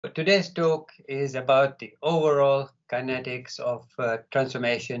Today's talk is about the overall kinetics of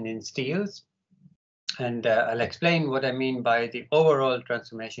transformation in steels, and I'll explain what I mean by the overall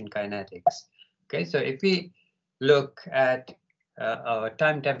transformation kinetics. Okay, so if we look at our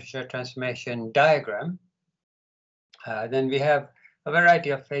time temperature transformation diagram, then we have a variety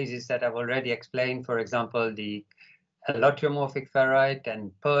of phases that I've already explained. For example, the allotriomorphic ferrite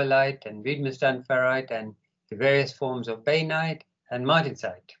and pearlite and Wiedenstein ferrite and the various forms of bainite and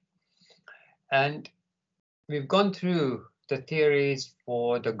martensite. And we've gone through the theories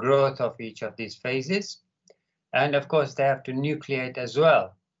for the growth of each of these phases. And of course, they have to nucleate as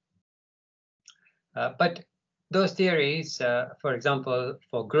well. But those theories, for example,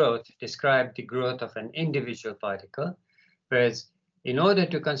 for growth, describe the growth of an individual particle, whereas in order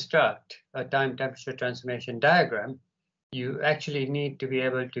to construct a time temperature transformation diagram, you actually need to be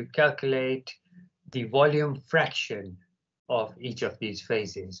able to calculate the volume fraction of each of these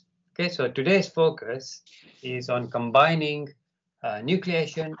phases. Okay, so today's focus is on combining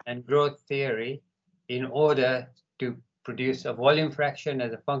nucleation and growth theory in order to produce a volume fraction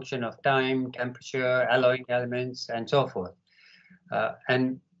as a function of time, temperature, alloying elements, and so forth.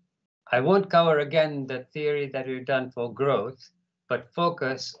 And I won't cover again the theory that we've done for growth, but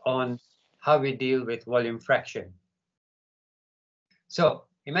focus on how we deal with volume fraction. So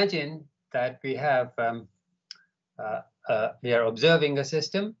imagine that we have we are observing a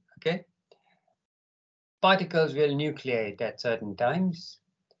system. Okay, particles will nucleate at certain times,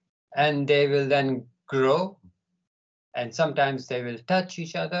 and they will then grow, and sometimes they will touch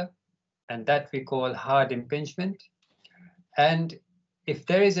each other, and that we call hard impingement. And if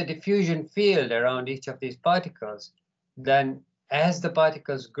there is a diffusion field around each of these particles, then as the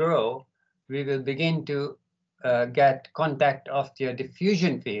particles grow, we will begin to get contact of their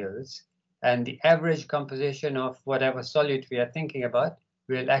diffusion fields, and the average composition of whatever solute we are thinking about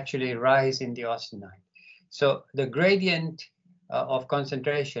will actually rise in the austenite. So the gradient of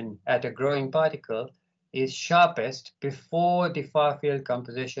concentration at a growing particle is sharpest before the far field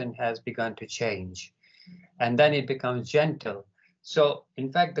composition has begun to change, and then it becomes gentle. So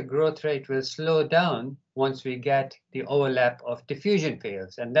in fact, the growth rate will slow down once we get the overlap of diffusion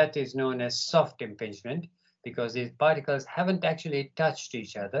fields, and that is known as soft impingement, because these particles haven't actually touched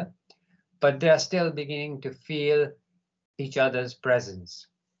each other, but they are still beginning to feel each other's presence.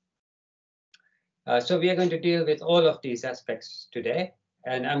 So we are going to deal with all of these aspects today,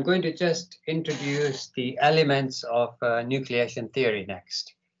 and I'm going to just introduce the elements of nucleation theory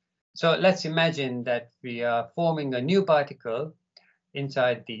next. So let's imagine that we are forming a new particle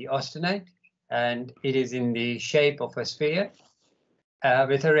inside the austenite, and it is in the shape of a sphere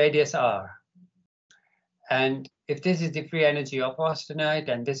with a radius r. And if this is the free energy of austenite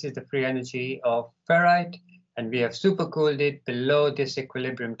and this is the free energy of ferrite, and we have supercooled it below this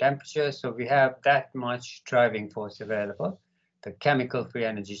equilibrium temperature, so we have that much driving force available, the chemical free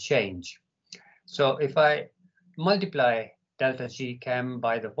energy change. So if I multiply delta G chem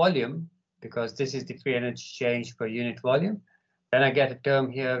by the volume, because this is the free energy change per unit volume, then I get a term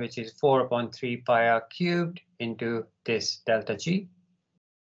here which is 4/3 pi r cubed into this delta G.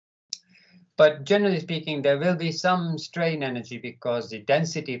 But generally speaking, there will be some strain energy because the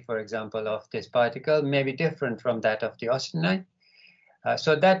density, for example, of this particle may be different from that of the austenite.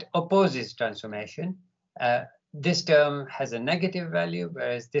 So that opposes transformation. This term has a negative value,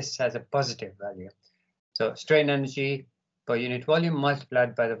 whereas this has a positive value. So strain energy per unit volume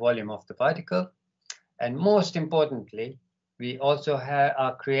multiplied by the volume of the particle. And most importantly, we also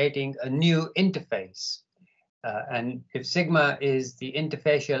are creating a new interface. And if sigma is the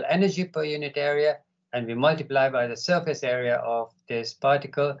interfacial energy per unit area, and we multiply by the surface area of this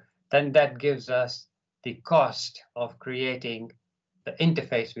particle, then that gives us the cost of creating the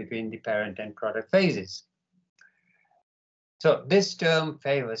interface between the parent and product phases. So this term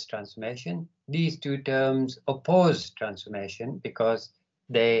favors transformation. These two terms oppose transformation because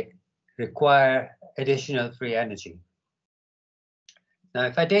they require additional free energy. Now,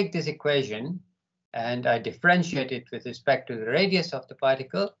 if I take this equation and I differentiate it with respect to the radius of the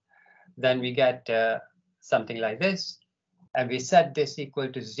particle, then we get something like this. And we set this equal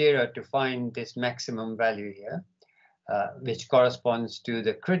to 0 to find this maximum value here, which corresponds to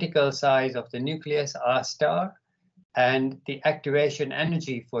the critical size of the nucleus, R star, and the activation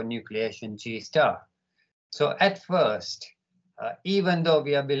energy for nucleation, G star. So at first, even though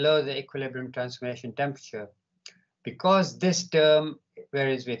we are below the equilibrium transformation temperature, because this term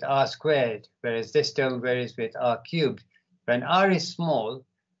varies with r squared, whereas this term varies with r cubed, when r is small,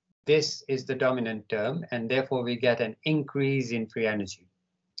 this is the dominant term, and therefore we get an increase in free energy.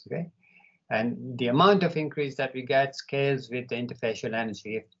 Okay, And the amount of increase that we get scales with the interfacial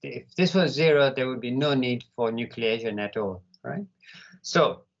energy. If this was 0, there would be no need for nucleation at all, right?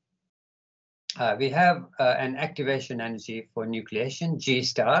 So we have an activation energy for nucleation, G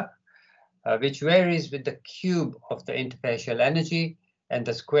star, which varies with the cube of the interfacial energy and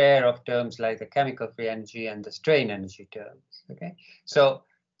the square of terms like the chemical free energy and the strain energy terms, okay? So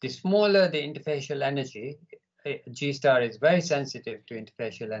the smaller the interfacial energy, G star is very sensitive to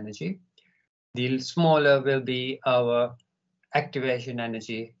interfacial energy, the smaller will be our activation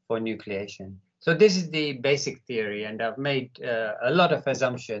energy for nucleation. So this is the basic theory, and I've made a lot of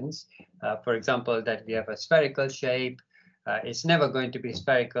assumptions. For example, that we have a spherical shape. It's never going to be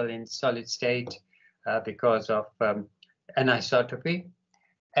spherical in solid state because of anisotropy.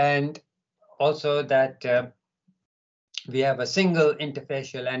 And also that we have a single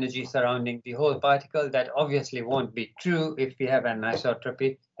interfacial energy surrounding the whole particle. That obviously won't be true if we have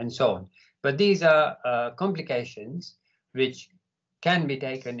anisotropy and so on. But these are complications which can be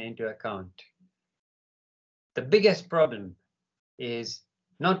taken into account. The biggest problem is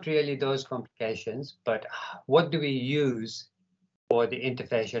not really those complications, but what do we use for the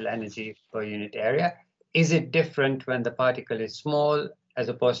interfacial energy per unit area? Is it different when the particle is small as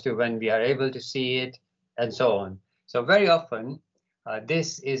opposed to when we are able to see it, and so on? So very often,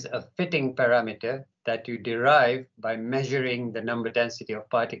 this is a fitting parameter that you derive by measuring the number density of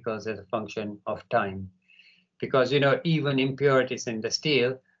particles as a function of time. Because, you know, even impurities in the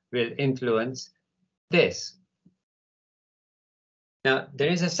steel will influence this. Now, there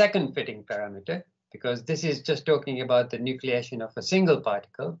is a second fitting parameter, because this is just talking about the nucleation of a single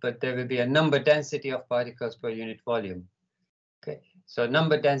particle, but there will be a number density of particles per unit volume. Okay, so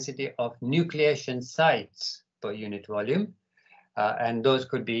number density of nucleation sites per unit volume, and those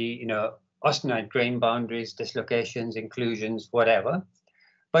could be, you know, austenite grain boundaries, dislocations, inclusions, whatever.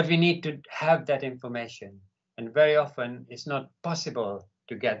 But we need to have that information, and very often it's not possible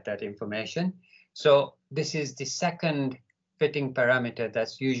to get that information. So this is the second fitting parameter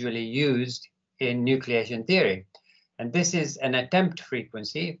that's usually used in nucleation theory. And this is an attempt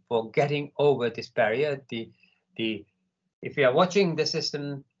frequency for getting over this barrier. If we are watching the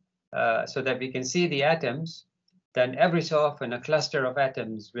system so that we can see the atoms, then every so often a cluster of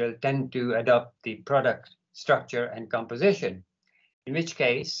atoms will tend to adopt the product structure and composition, in which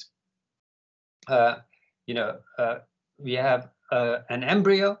case, we have an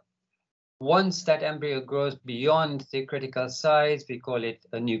embryo. Once that embryo grows beyond the critical size, we call it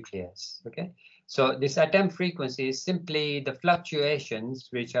a nucleus, okay? So this attempt frequency is simply the fluctuations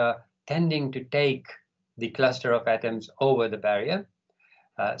which are tending to take the cluster of atoms over the barrier.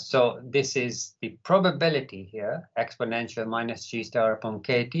 So this is the probability here, exponential minus g star upon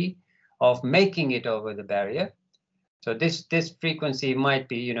kt, of making it over the barrier. So this frequency might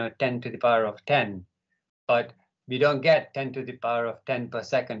be, you know, 10 to the power of 10, but we don't get 10 to the power of 10 per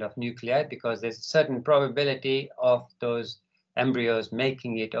second of nuclei because there's a certain probability of those embryos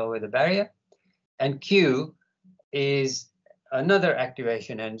making it over the barrier. And Q is another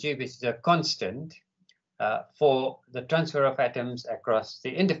activation energy, which is a constant for the transfer of atoms across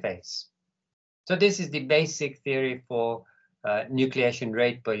the interface. So this is the basic theory for nucleation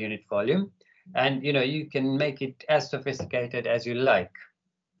rate per unit volume. And, you know, you can make it as sophisticated as you like.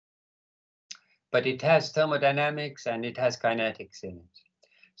 But it has thermodynamics and it has kinetics in it.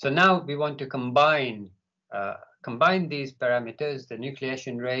 So now we want to combine these parameters, the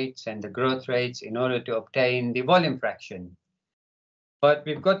nucleation rates and the growth rates, in order to obtain the volume fraction. But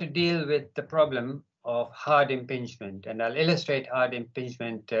we've got to deal with the problem of hard impingement, and I'll illustrate hard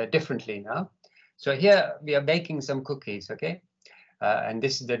impingement differently now. So here we are baking some cookies, okay? And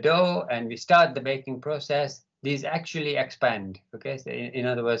this is the dough, and we start the baking process. These actually expand, okay? So in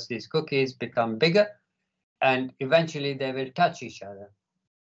other words, these cookies become bigger, and eventually they will touch each other.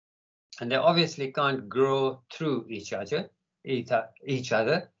 And they obviously can't grow through each other.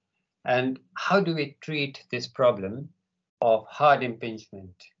 And how do we treat this problem of hard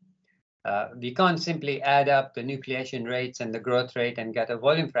impingement? We can't simply add up the nucleation rates and the growth rate and get a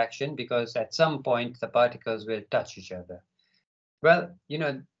volume fraction, because at some point the particles will touch each other. Well, you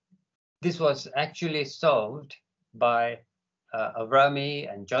know, this was actually solved by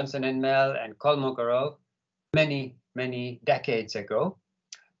Avrami and Johnson-Mehl and Kolmogorov many, many decades ago,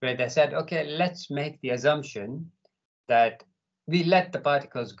 where they said, okay, let's make the assumption that we let the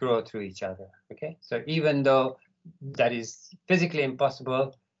particles grow through each other, okay? So even though that is physically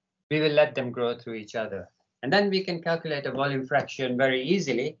impossible, we will let them grow through each other. And then we can calculate a volume fraction very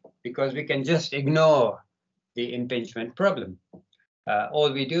easily, because we can just ignore the impingement problem.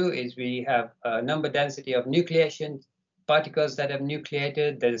 All we do is we have a number density of nucleation particles that have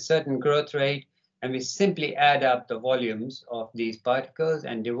nucleated, there's a certain growth rate, and we simply add up the volumes of these particles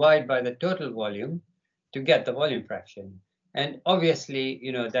and divide by the total volume to get the volume fraction. And obviously,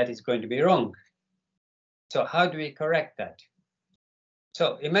 that is going to be wrong. So how do we correct that?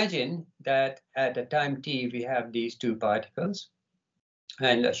 So imagine that at a time t, we have these two particles,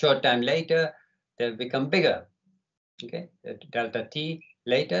 and a short time later, they've become bigger. Okay, at delta t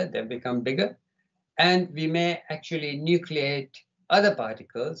later, they've become bigger. And we may actually nucleate other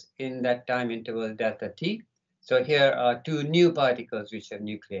particles in that time interval delta t. So here are two new particles which have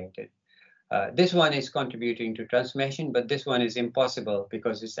nucleated. This one is contributing to transformation, but this one is impossible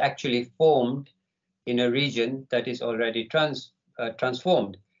because it's actually formed in a region that is already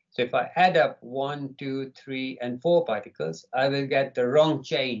transformed. So if I add up 1, 2, 3, and 4 particles, I will get the wrong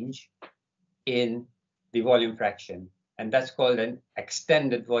change in the volume fraction. And that's called an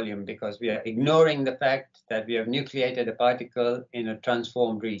extended volume because we are ignoring the fact that we have nucleated a particle in a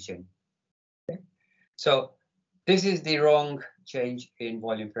transformed region. Okay? So this is the wrong change in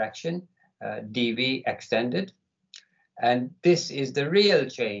volume fraction, dV extended. And this is the real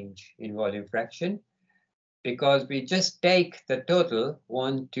change in volume fraction because we just take the total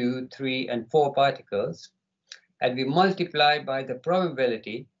 1, 2, 3, and 4 particles and we multiply by the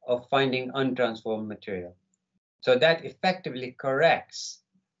probability of finding untransformed material. So that effectively corrects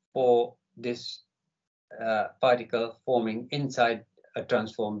for this particle forming inside a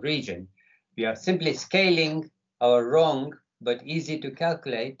transformed region. We are simply scaling our wrong but easy to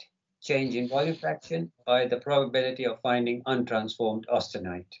calculate change in volume fraction by the probability of finding untransformed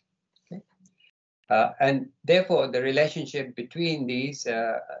austenite. Okay? And therefore, the relationship between these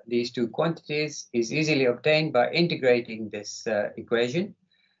two quantities is easily obtained by integrating this equation,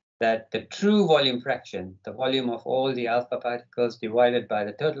 that the true volume fraction, the volume of all the alpha particles divided by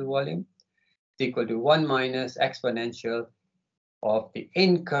the total volume, is equal to 1 minus exponential of the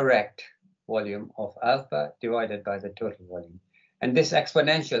incorrect volume of alpha divided by the total volume. And this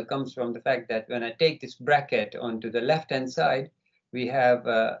exponential comes from the fact that when I take this bracket onto the left-hand side, we have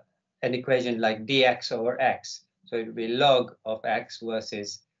an equation like dx over x. So it will be log of x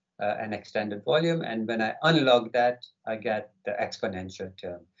versus an extended volume. And when I unlog that, I get the exponential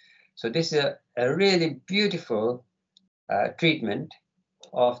term. So this is a really beautiful treatment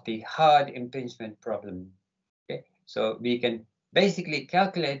of the hard impingement problem. Okay? So we can basically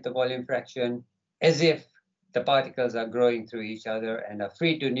calculate the volume fraction as if the particles are growing through each other and are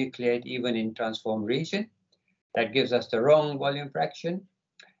free to nucleate even in transformed region. That gives us the wrong volume fraction.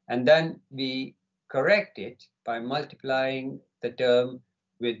 And then we correct it by multiplying the term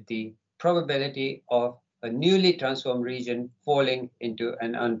with the probability of a newly transformed region falling into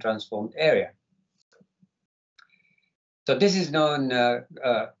an untransformed area. So this is known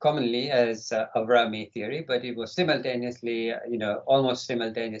commonly as Avrami theory, but it was simultaneously, almost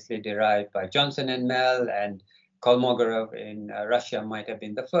simultaneously derived by Johnson-Mehl, and Kolmogorov in Russia might have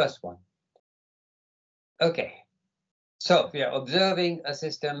been the first one. Okay, so we are observing a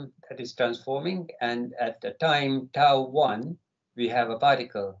system that is transforming, and at the time tau 1, we have a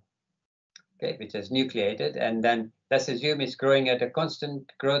particle, okay, which has nucleated, and then let's assume it's growing at a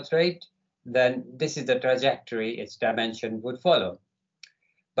constant growth rate. Then this is the trajectory its dimension would follow.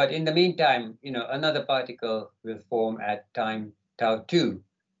 But in the meantime, another particle will form at time tau 2,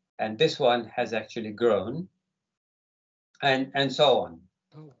 and this one has actually grown, and so on.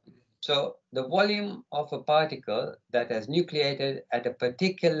 So the volume of a particle that has nucleated at a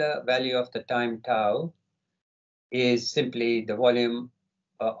particular value of the time tau is simply the volume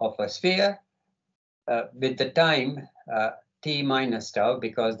of a sphere with the time t minus tau,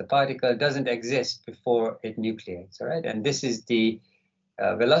 because the particle doesn't exist before it nucleates, all right? And this is the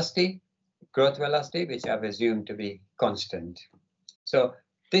velocity, growth velocity, which I've assumed to be constant. So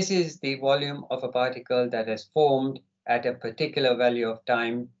this is the volume of a particle that has formed at a particular value of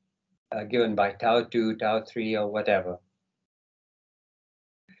time given by tau 2, tau 3, or whatever.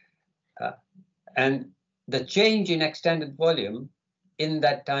 And the change in extended volume in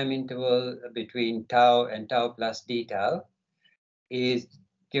that time interval between tau and tau plus d tau is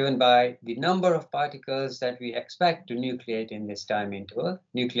given by the number of particles that we expect to nucleate in this time interval,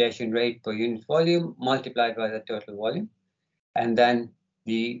 nucleation rate per unit volume multiplied by the total volume, and then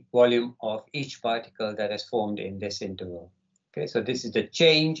the volume of each particle that is formed in this interval. Okay, so this is the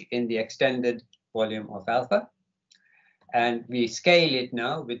change in the extended volume of alpha. And we scale it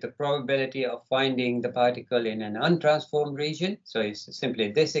now with the probability of finding the particle in an untransformed region. So it's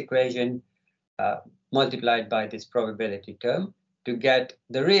simply this equation multiplied by this probability term to get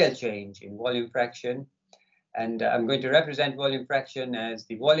the real change in volume fraction. And I'm going to represent volume fraction as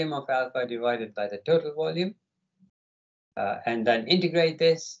the volume of alpha divided by the total volume. and then integrate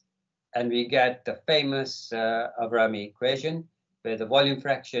this, and we get the famous Avrami equation, where the volume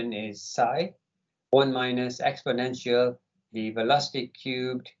fraction is psi, 1 minus exponential, the velocity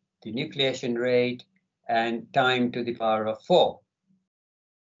cubed, the nucleation rate, and time to the power of 4.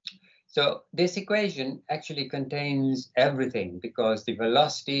 So this equation actually contains everything, because the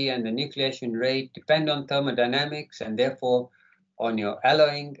velocity and the nucleation rate depend on thermodynamics and therefore on your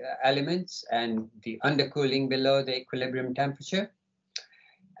alloying elements and the undercooling below the equilibrium temperature,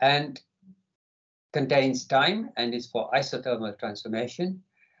 and contains time and is for isothermal transformation.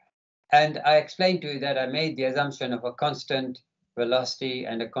 And I explained to you that I made the assumption of a constant velocity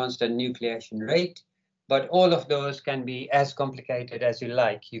and a constant nucleation rate, but all of those can be as complicated as you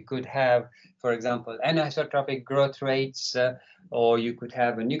like. You could have, for example, anisotropic growth rates, or you could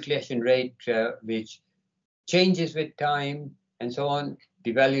have a nucleation rate which changes with time, and so on.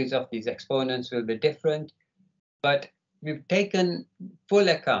 The values of these exponents will be different, but we've taken full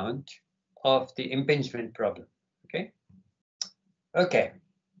account of the impingement problem. Okay.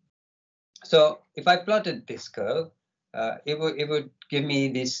 So if I plotted this curve, it would give me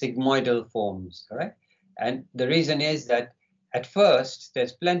these sigmoidal forms, all right? And the reason is that at first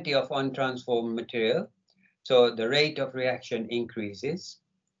there's plenty of untransformed material, so the rate of reaction increases,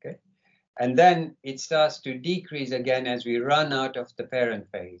 okay? And then it starts to decrease again as we run out of the parent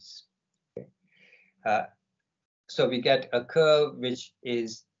phase. Okay? So we get a curve which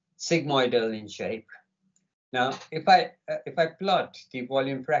is sigmoidal in shape. Now, if I plot the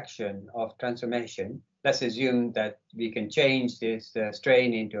volume fraction of transformation, let's assume that we can change this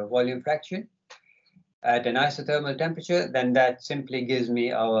strain into a volume fraction at an isothermal temperature, then that simply gives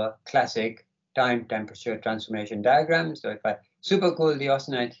me our classic time temperature transformation diagram. So if I supercool the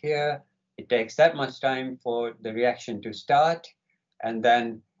austenite here, it takes that much time for the reaction to start and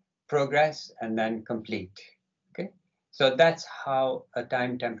then progress and then complete. Okay, so that's how a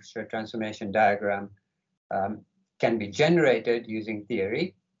time temperature transformation diagram can be generated using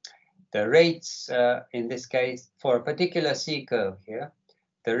theory. The rates, in this case, for a particular C curve here,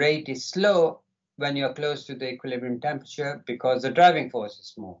 the rate is slow when you're close to the equilibrium temperature because the driving force is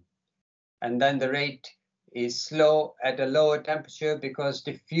small. And then the rate is slow at a lower temperature because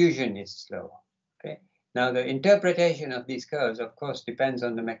diffusion is slow. Okay. Now, the interpretation of these curves, of course, depends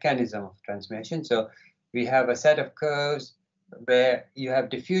on the mechanism of transformation. So we have a set of curves where you have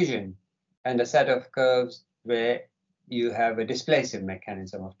diffusion and a set of curves where you have a displacive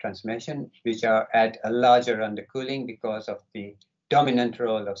mechanism of transformation, which are at a larger undercooling because of the dominant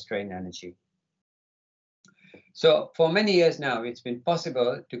role of strain energy. So for many years now, it's been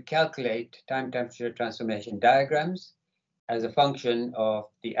possible to calculate time temperature transformation diagrams as a function of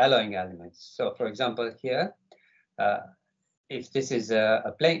the alloying elements. So for example, here, if this is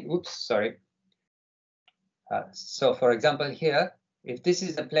a plain, so for example, here, if this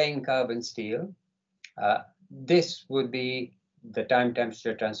is a plain carbon steel, this would be the time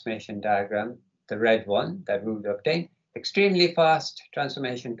temperature transformation diagram, the red one that we would obtain. Extremely fast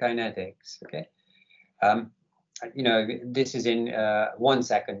transformation kinetics, okay? This is in 1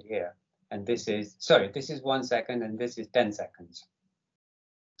 second here, and this is 1 second, and this is 10 seconds.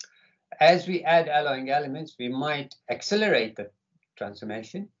 As we add alloying elements, we might accelerate the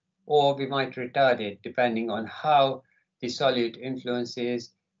transformation, or we might retard it, depending on how the solute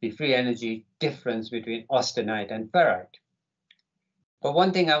influences the free energy difference between austenite and ferrite. But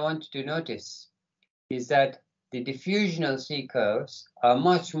one thing I want to notice is that the diffusional C curves are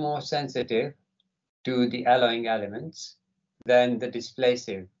much more sensitive to the alloying elements than the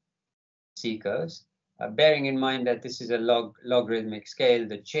displacive C curves. Bearing in mind that this is a logarithmic scale,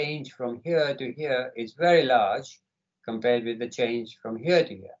 the change from here to here is very large compared with the change from here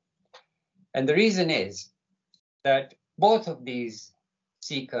to here. And the reason is that both of these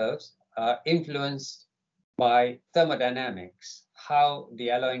C curves are influenced by thermodynamics, how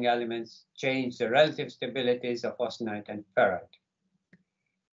the alloying elements change the relative stabilities of austenite and ferrite.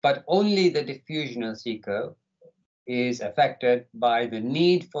 But only the diffusional C curve is affected by the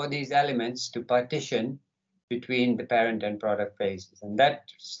need for these elements to partition between the parent and product phases. And that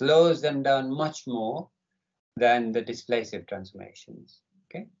slows them down much more than the displacive transformations.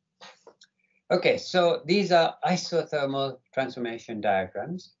 Okay, so these are isothermal transformation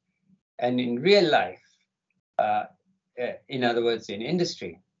diagrams. And in real life, in other words, in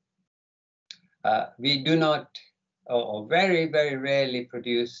industry, we do not, or very, very rarely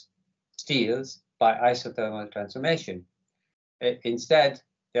produce steels by isothermal transformation. Instead,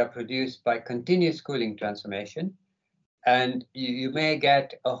 they are produced by continuous cooling transformation, and you may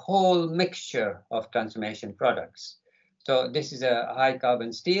get a whole mixture of transformation products. So this is a high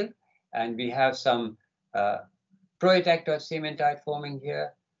carbon steel, and we have some proatectose cementite forming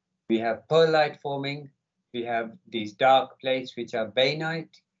here. We have pearlite forming. We have these dark plates which are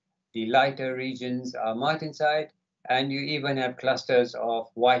bainite. The lighter regions are martensite. And you even have clusters of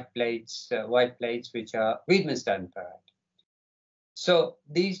white plates which are Wiedmann-Staden ferrite. So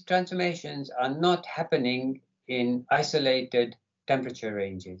these transformations are not happening in isolated temperature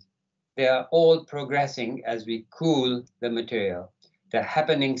ranges. They are all progressing as we cool the material. They're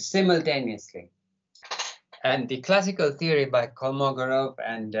happening simultaneously. And the classical theory by Kolmogorov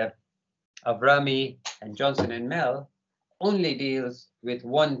and Avrami and Johnson-Mehl only deals with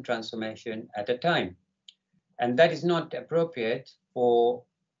one transformation at a time. And that is not appropriate for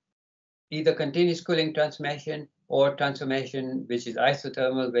either continuous cooling transformation or transformation which is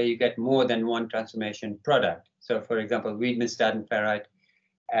isothermal, where you get more than one transformation product. So, for example, Wiedmann-Staden ferrite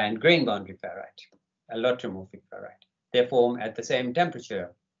and grain boundary ferrite, allotromorphic ferrite. They form at the same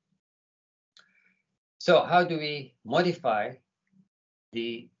temperature. So how do we modify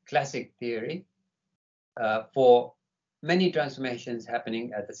the classic theory for many transformations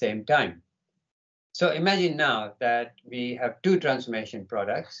happening at the same time? So imagine now that we have two transformation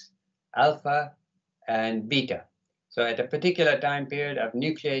products, alpha and beta. So at a particular time period, I've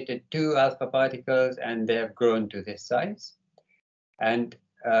nucleated two alpha particles and they have grown to this size. And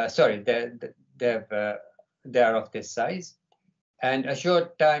they are of this size. And a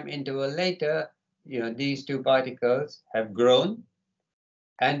short time interval later, these two particles have grown.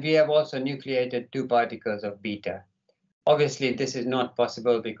 And we have also nucleated two particles of beta. Obviously, this is not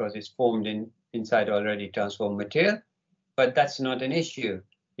possible because it's formed inside already transformed material, but that's not an issue.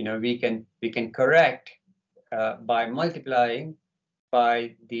 We can correct by multiplying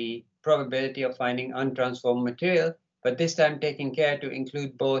by the probability of finding untransformed material, but this time taking care to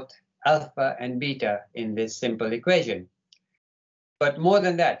include both alpha and beta in this simple equation. But more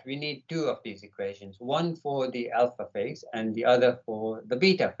than that, we need two of these equations, one for the alpha phase and the other for the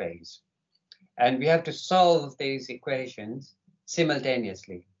beta phase. And we have to solve these equations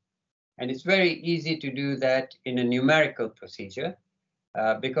simultaneously. And it's very easy to do that in a numerical procedure,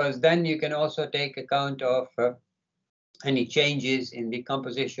 because then you can also take account of any changes in the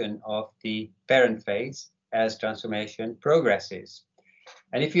composition of the parent phase as transformation progresses.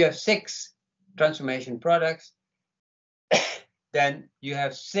 And if you have 6 transformation products, then you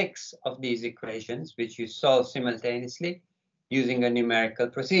have 6 of these equations which you solve simultaneously using a numerical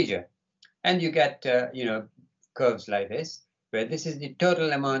procedure. And you get curves like this, where this is the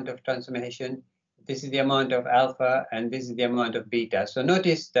total amount of transformation, this is the amount of alpha, and this is the amount of beta. So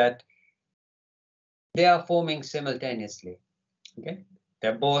notice that they are forming simultaneously. Okay?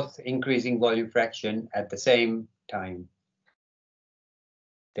 They're both increasing volume fraction at the same time.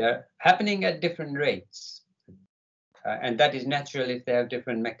 They're happening at different rates. And that is natural if they have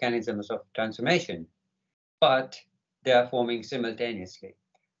different mechanisms of transformation. But they are forming simultaneously.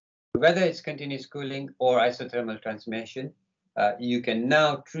 Whether it's continuous cooling or isothermal transformation, you can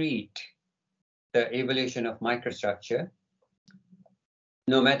now treat the evolution of microstructure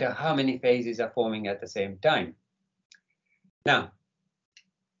no matter how many phases are forming at the same time. Now,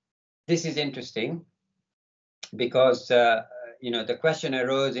 this is interesting because the question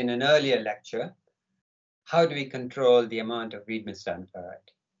arose in an earlier lecture: how do we control the amount of Wiedmann-Staden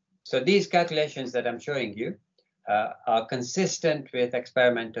ferrite? So these calculations that I'm showing you are consistent with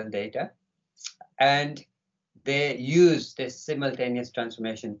experimental data, and they use this simultaneous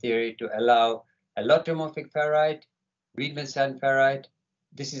transformation theory to allow allotromorphic ferrite, Wiedmann-Staden ferrite,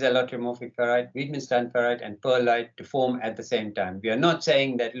 this is allotromorphic ferrite, Wiedmann-Staden ferrite, and pearlite to form at the same time. We are not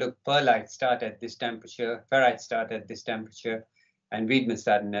saying that, look, pearlite start at this temperature, ferrite start at this temperature, and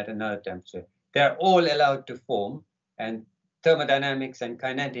Wiedmann-Staden at another temperature. They are all allowed to form, and thermodynamics and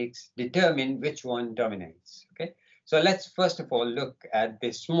kinetics determine which one dominates. Okay, so let's first of all look at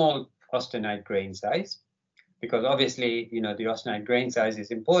this small austenite grain size, because obviously, the austenite grain size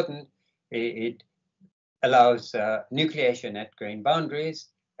is important. It allows nucleation at grain boundaries,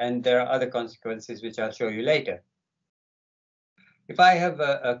 and there are other consequences which I'll show you later. If I have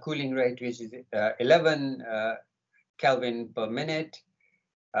a cooling rate which is 11 Kelvin per minute,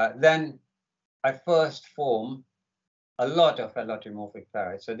 then I first form a lot of allotromorphic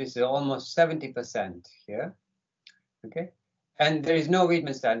ferrite. So this is almost 70% here. Okay, and there is no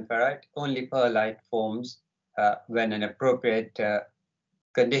Wiedmann-Staden ferrite, only pearlite forms when an appropriate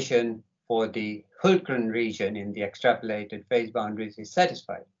condition for the Hultgren region in the extrapolated phase boundaries is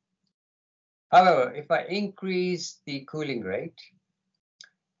satisfied. However, if I increase the cooling rate,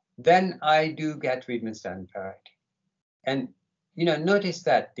 then I do get Wiedmann-Staden ferrite. And notice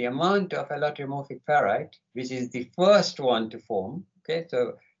that the amount of allotromorphic ferrite, which is the first one to form, okay,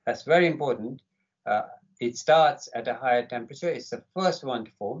 so that's very important. it starts at a higher temperature. It's the first one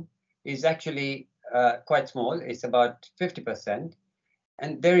to form. Is actually quite small. It's about 50%.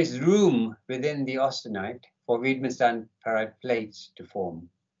 And there is room within the austenite for Widmanstatten ferrite plates to form.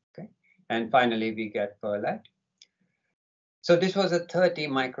 Okay? And finally, we get pearlite. So this was a 30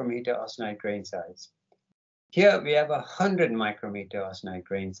 micrometer austenite grain size. Here we have 100 micrometer austenite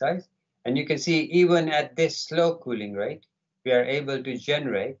grain size. And you can see even at this slow cooling rate, we are able to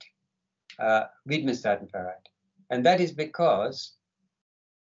generate Widmanstatten ferrite. And that is because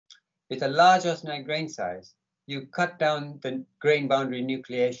with a large austenite grain size, you cut down the grain boundary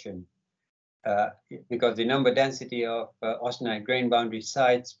nucleation because the number density of austenite grain boundary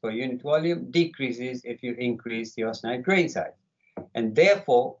sites per unit volume decreases if you increase the austenite grain size. And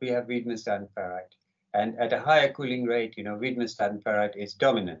therefore, we have Widmanstatten ferrite. And at a higher cooling rate, Widmanstatten ferrite is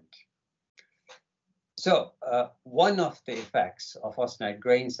dominant. So one of the effects of austenite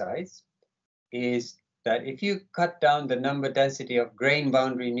grain size is that if you cut down the number density of grain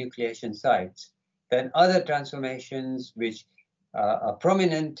boundary nucleation sites, then other transformations which are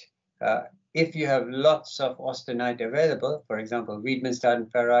prominent if you have lots of austenite available, for example, Widmanstatten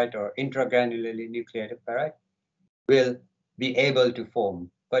ferrite or intragranularly nucleated ferrite, will be able to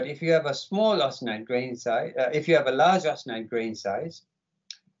form. But if you have a small austenite grain size, if you have a large austenite grain size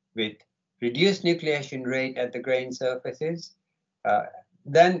with reduced nucleation rate at the grain surfaces,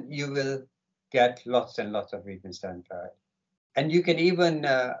 then you will get lots and lots of Widmanstatten ferrite. And you can even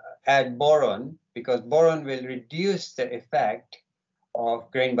add boron, because boron will reduce the effect of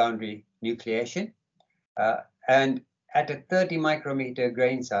grain boundary nucleation. And at a 30 micrometer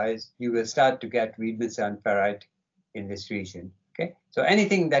grain size, you will start to get Widmanstatten ferrite in this region. Okay, so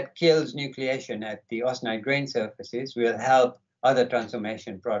anything that kills nucleation at the austenite grain surfaces will help other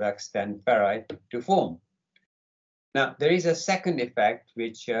transformation products than ferrite to form. Now, there is a second effect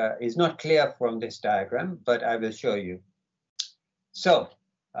which is not clear from this diagram, but I will show you. So,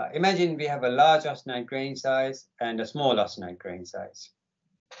 imagine we have a large austenite grain size and a small austenite grain size.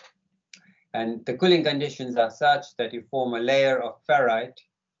 And the cooling conditions are such that you form a layer of ferrite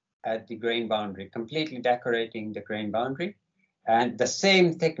at the grain boundary, completely decorating the grain boundary, and the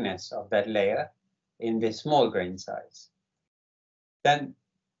same thickness of that layer in the small grain size. Then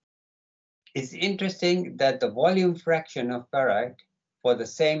it's interesting that the volume fraction of ferrite for the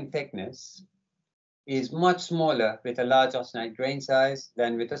same thickness is much smaller with a large austenite grain size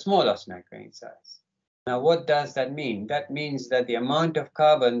than with a small austenite grain size. Now, what does that mean? That means that the amount of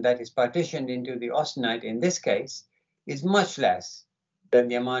carbon that is partitioned into the austenite in this case is much less than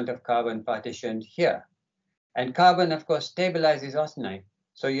the amount of carbon partitioned here. And carbon, of course, stabilizes austenite.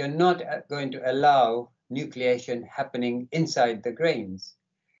 So you're not going to allow nucleation happening inside the grains.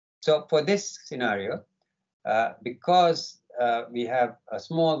 So for this scenario, because we have a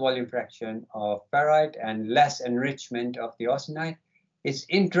small volume fraction of ferrite and less enrichment of the austenite, it's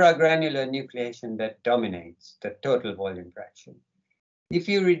intragranular nucleation that dominates the total volume fraction. If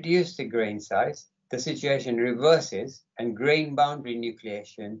you reduce the grain size, the situation reverses and grain boundary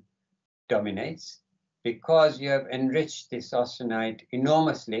nucleation dominates because you have enriched this austenite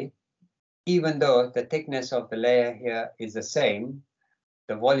enormously. Even though the thickness of the layer here is the same,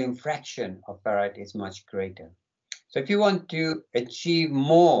 the volume fraction of ferrite is much greater. So if you want to achieve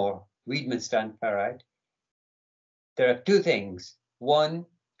more Widmanstatten ferrite, there are two things. One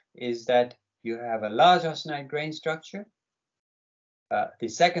is that you have a large austenite grain structure. The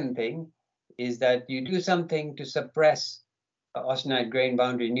second thing is that you do something to suppress austenite grain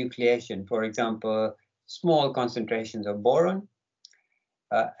boundary nucleation, for example, small concentrations of boron.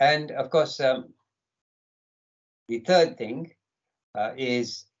 And of course, the third thing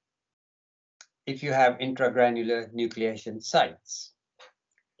is if you have intragranular nucleation sites.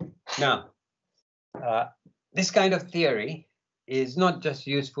 Now, this kind of theory is not just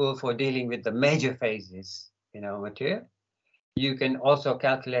useful for dealing with the major phases in our material. You can also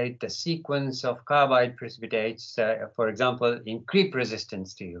calculate the sequence of carbide precipitates, for example, in creep-resistant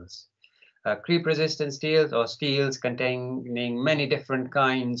steels. Creep-resistant steels or steels containing many different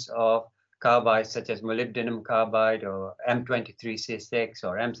kinds of carbides, such as molybdenum carbide or M23C6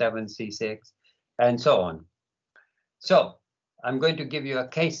 or M7C6, and so on. So I'm going to give you a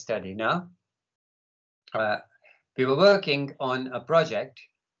case study now. We were working on a project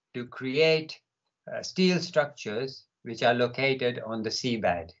to create steel structures which are located on the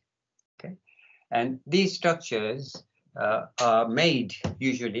seabed. Okay? And these structures are made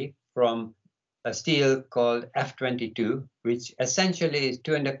usually from a steel called F22, which essentially is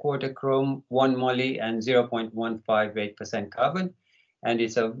 2¼ chrome, 1 moly, and 0.158% carbon. And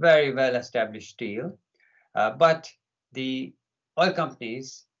it's a very well-established steel. But the oil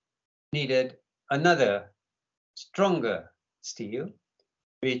companies needed another stronger steel,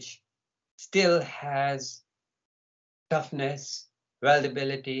 which still has toughness,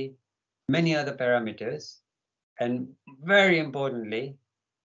 weldability, many other parameters, and very importantly,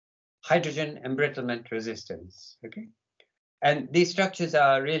 hydrogen embrittlement resistance. Okay, and these structures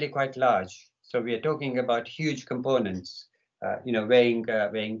are really quite large. So we are talking about huge components,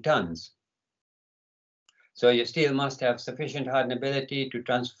 weighing tons. So your steel must have sufficient hardenability to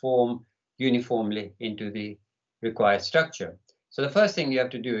transform uniformly into the required structure. So the first thing you have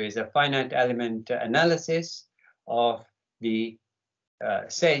to do is a finite element analysis of the,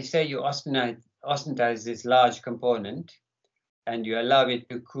 say you austenize this large component and you allow it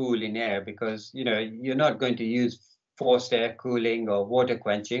to cool in air, because you're not going to use forced air cooling or water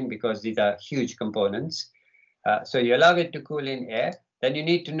quenching because these are huge components. So you allow it to cool in air. Then you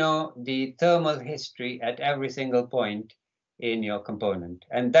need to know the thermal history at every single point in your component.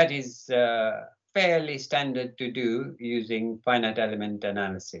 And that is fairly standard to do using finite element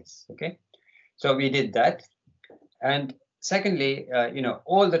analysis. Okay, so we did that. And secondly,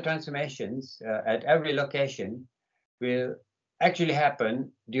 all the transformations at every location will actually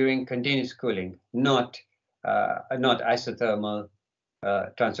happen during continuous cooling, not isothermal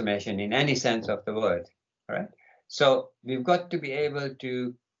transformation in any sense of the word. All right. So we've got to be able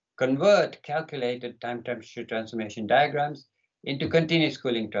to convert calculated time temperature transformation diagrams into continuous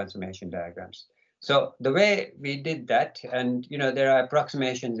cooling transformation diagrams. So the way we did that, and there are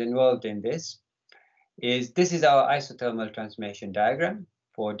approximations involved in this is our isothermal transformation diagram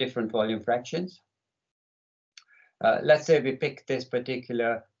for different volume fractions. Let's say we pick this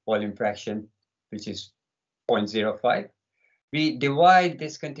particular volume fraction, which is 0.05. We divide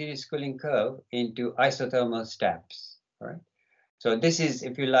this continuous cooling curve into isothermal steps. Right? So this is,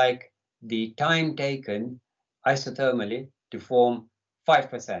 if you like, the time taken isothermally to form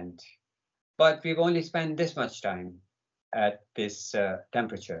 5%. But we've only spent this much time at this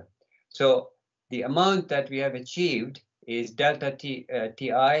temperature. So the amount that we have achieved is delta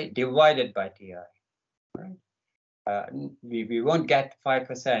Ti divided by Ti. Right? We won't get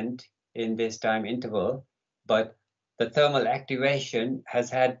 5% in this time interval, but the thermal activation has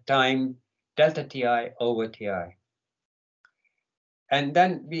had time delta Ti over Ti. And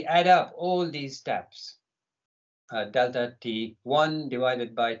then we add up all these steps, delta T1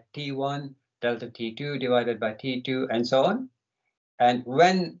 divided by T1, delta T2 divided by T2, and so on. And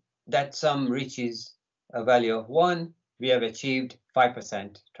when that sum reaches a value of 1, we have achieved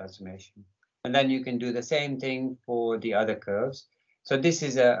 5% transformation. And then you can do the same thing for the other curves. So this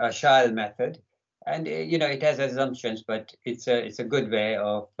is a Scheil method. And it has assumptions, but it's a good way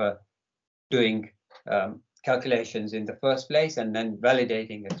of doing calculations in the first place and then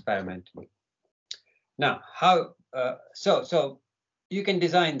validating experimentally. Now, how? So you can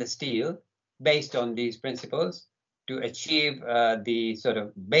design the steel based on these principles to achieve the sort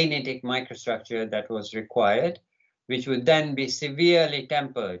of bainitic microstructure that was required, which would then be severely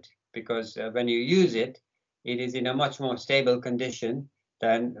tempered, because when you use it, it is in a much more stable condition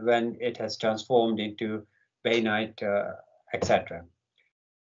than when it has transformed into bainite, etc.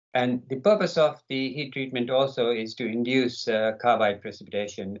 And the purpose of the heat treatment also is to induce carbide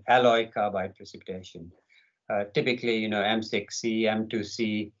precipitation, alloy carbide precipitation. Typically, M6C,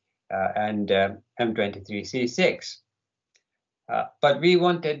 M2C, and M23C6. But we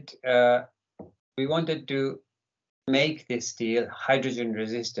wanted to make this steel hydrogen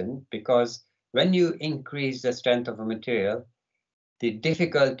resistant, because when you increase the strength of a material, the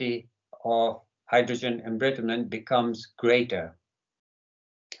difficulty of hydrogen embrittlement becomes greater.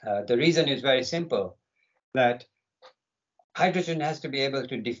 The reason is very simple, that hydrogen has to be able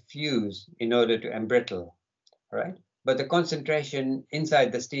to diffuse in order to embrittle, right? But the concentration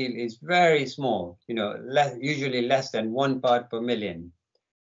inside the steel is very small, usually less than 1 part per million.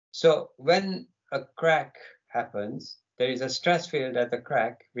 So when a crack happens, there is a stress field at the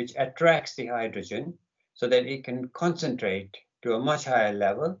crack which attracts the hydrogen so that it can concentrate to a much higher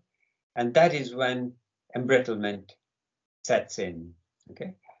level, and that is when embrittlement sets in.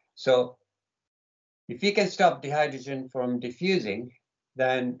 Okay, so if you can stop the hydrogen from diffusing,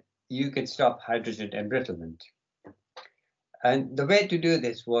 then you can stop hydrogen embrittlement. And the way to do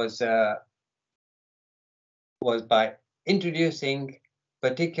this was by introducing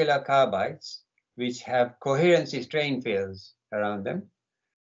particular carbides which have coherency strain fields around them,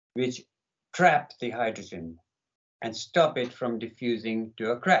 which trap the hydrogen and stop it from diffusing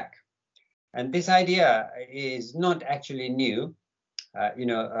to a crack. And this idea is not actually new.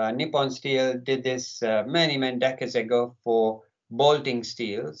 Nippon Steel did this many decades ago for bolting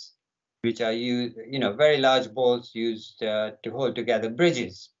steels, which are used, very large bolts used to hold together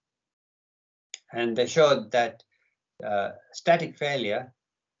bridges. And they showed that static failure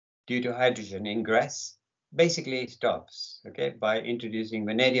due to hydrogen ingress basically stops, okay, by introducing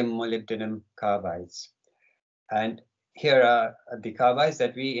vanadium molybdenum carbides. And here are the carbides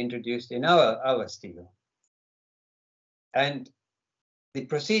that we introduced in our steel. And the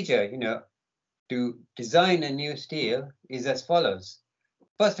procedure, to design a new steel is as follows.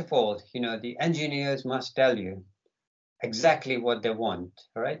 First of all, the engineers must tell you exactly what they want,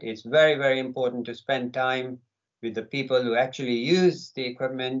 right? It's very, very important to spend time with the people who actually use the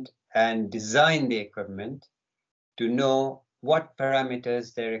equipment and design the equipment to know what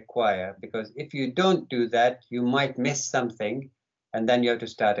parameters they require, because if you don't do that, you might miss something and then you have to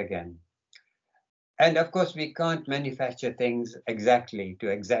start again. And of course, we can't manufacture things exactly to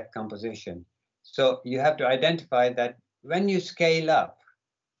exact composition. So you have to identify that when you scale up,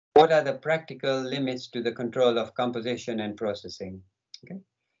 what are the practical limits to the control of composition and processing? Okay?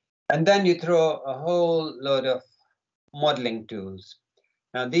 And then you throw a whole load of modeling tools.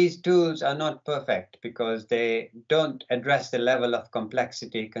 Now, these tools are not perfect because they don't address the level of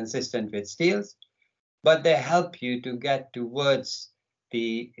complexity consistent with steels, but they help you to get towards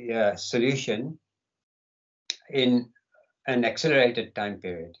the solution in an accelerated time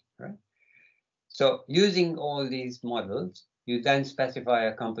period, right? So using all these models, you then specify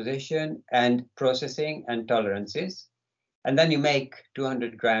a composition and processing and tolerances, and then you make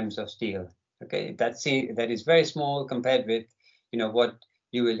 200 grams of steel. Okay, that is very small compared with, what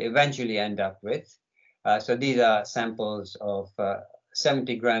you will eventually end up with. So these are samples of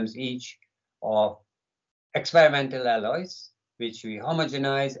 70 grams each of experimental alloys, which we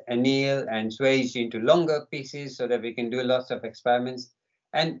homogenize, anneal, and swage into longer pieces so that we can do lots of experiments.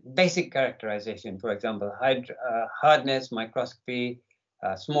 And basic characterization, for example, hardness, microscopy,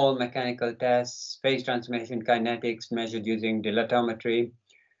 small mechanical tests, phase transformation kinetics measured using dilatometry.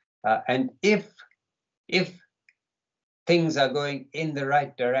 And if things are going in the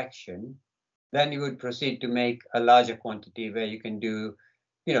right direction, then you would proceed to make a larger quantity where you can do,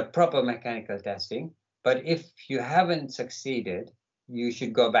 proper mechanical testing. But if you haven't succeeded, you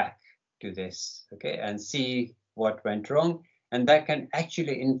should go back to this, okay, and see what went wrong. And that can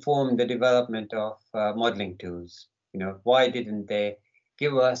actually inform the development of modeling tools. Why didn't they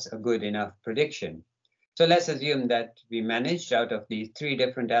give us a good enough prediction? So let's assume that we managed, out of these 3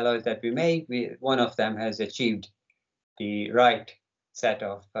 different alloys that we made, one of them has achieved the right set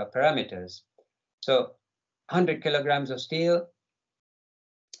of parameters. So 100 kilograms of steel,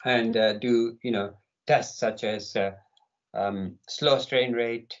 and do tests such as slow strain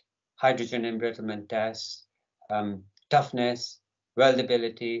rate, hydrogen embrittlement tests, toughness,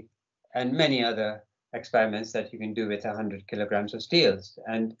 weldability, and many other experiments that you can do with 100 kilograms of steels.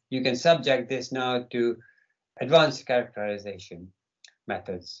 And you can subject this now to advanced characterization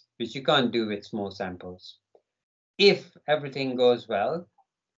methods, which you can't do with small samples. If everything goes well,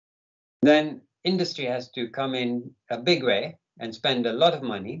 then industry has to come in a big way and spend a lot of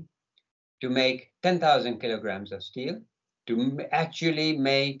money to make 10,000 kilograms of steel to actually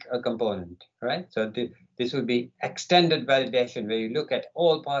make a component, right? So this would be extended validation, where you look at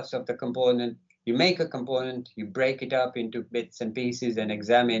all parts of the component, you make a component, you break it up into bits and pieces and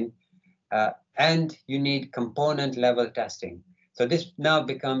examine, and you need component level testing. So this now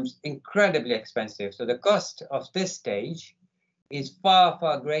becomes incredibly expensive. So the cost of this stage is far,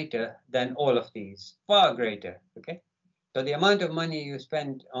 far greater than all of these, far greater, okay? So the amount of money you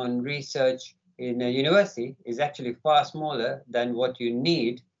spend on research in a university is actually far smaller than what you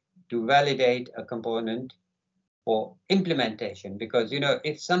need to validate a component for implementation. Because,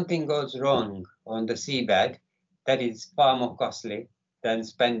 if something goes wrong on the seabed, that is far more costly than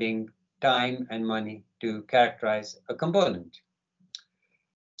spending time and money to characterize a component.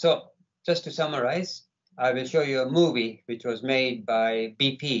 So just to summarize, I will show you a movie which was made by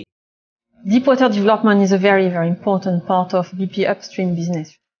BP. Deepwater development is a very, very important part of BP upstream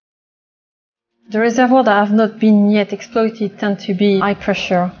business. The reservoirs that have not been yet exploited tend to be high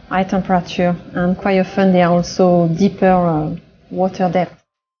pressure, high temperature, and quite often they are also deeper water depth.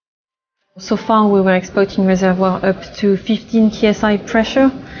 So far we were exploiting reservoirs up to 15 ksi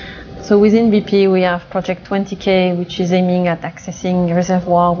pressure. So within BP we have project 20K, which is aiming at accessing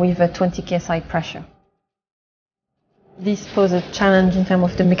reservoir with a 20 ksi pressure. This poses a challenge in terms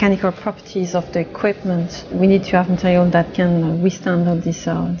of the mechanical properties of the equipment. We need to have material that can withstand all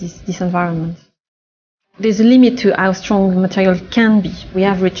this environment. There's a limit to how strong material can be. We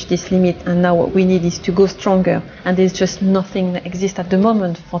have reached this limit, and now what we need is to go stronger, and there's just nothing that exists at the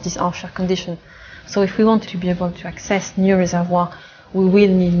moment for this harsher condition. So if we want to be able to access new reservoir, we will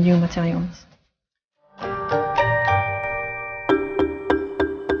need new materials.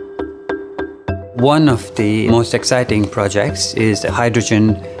 One of the most exciting projects is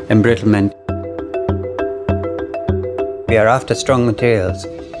hydrogen embrittlement. We are after strong materials.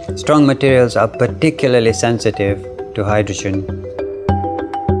 Strong materials are particularly sensitive to hydrogen.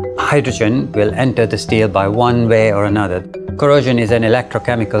 Hydrogen will enter the steel by one way or another. Corrosion is an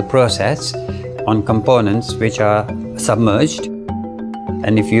electrochemical process on components which are submerged.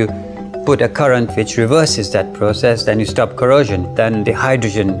 And if you put a current which reverses that process, then you stop corrosion. Then the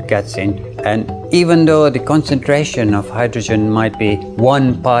hydrogen gets in. And even though the concentration of hydrogen might be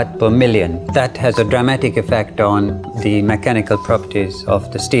 1 part per million, that has a dramatic effect on the mechanical properties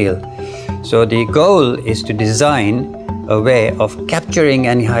of the steel. So the goal is to design a way of capturing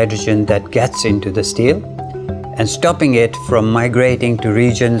any hydrogen that gets into the steel and stopping it from migrating to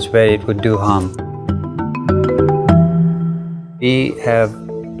regions where it would do harm. We have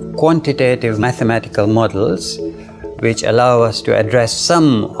quantitative mathematical models which allow us to address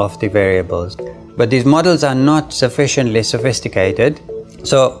some of the variables. But these models are not sufficiently sophisticated.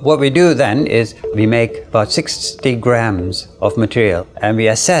 So what we do then is we make about 60 grams of material and we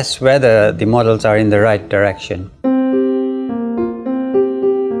assess whether the models are in the right direction.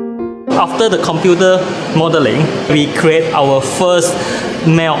 After the computer modeling, we create our first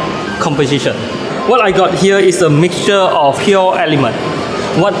melt composition. What I got here is a mixture of pure element.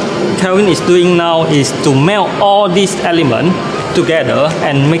 What Kelvin is doing now is to melt all these elements together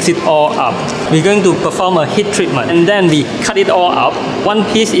and mix it all up. We're going to perform a heat treatment and then we cut it all up. One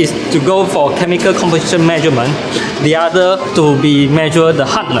piece is to go for chemical composition measurement, the other to be measure the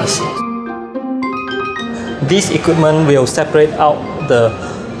hardness. This equipment will separate out the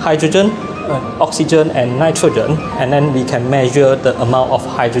hydrogen, oxygen and nitrogen, and then we can measure the amount of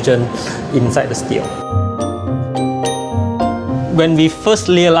hydrogen inside the steel. When we first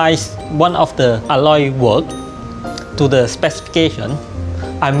realized one of the alloy work to the specification,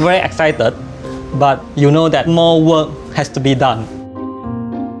 I'm very excited, but you know that more work has to be done.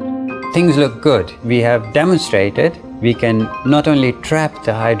 Things look good. We have demonstrated we can not only trap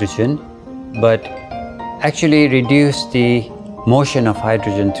the hydrogen, but actually reduce the motion of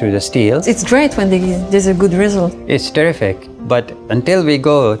hydrogen through the steel. It's great when there's a good result. It's terrific, but until we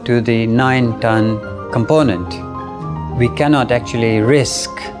go to the 9-ton component, we cannot actually risk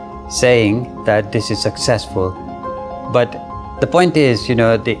saying that this is successful. But the point is,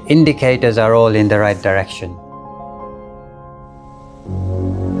 the indicators are all in the right direction.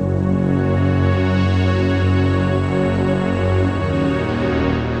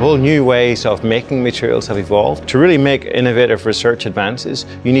 Whole new ways of making materials have evolved. To really make innovative research advances,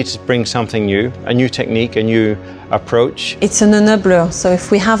 you need to bring something new, a new technique, a new approach. It's an enabler, so if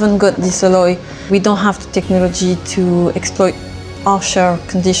we haven't got this alloy, we don't have the technology to exploit harsher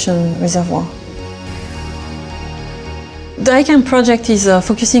condition reservoir. The ICAM project is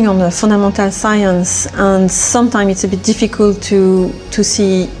focusing on the fundamental science, and sometimes it's a bit difficult to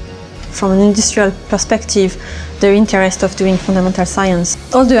see from an industrial perspective the interest of doing fundamental science.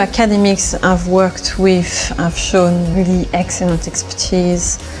 All the academics I've worked with have shown really excellent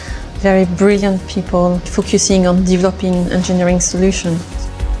expertise, very brilliant people focusing on developing engineering solutions.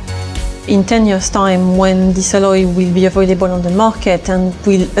 In 10 years' time, when this alloy will be available on the market and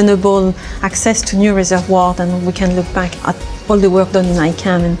will enable access to new reservoirs, then we can look back at all the work done in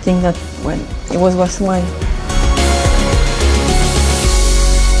ICAM and think that, well, it was worthwhile.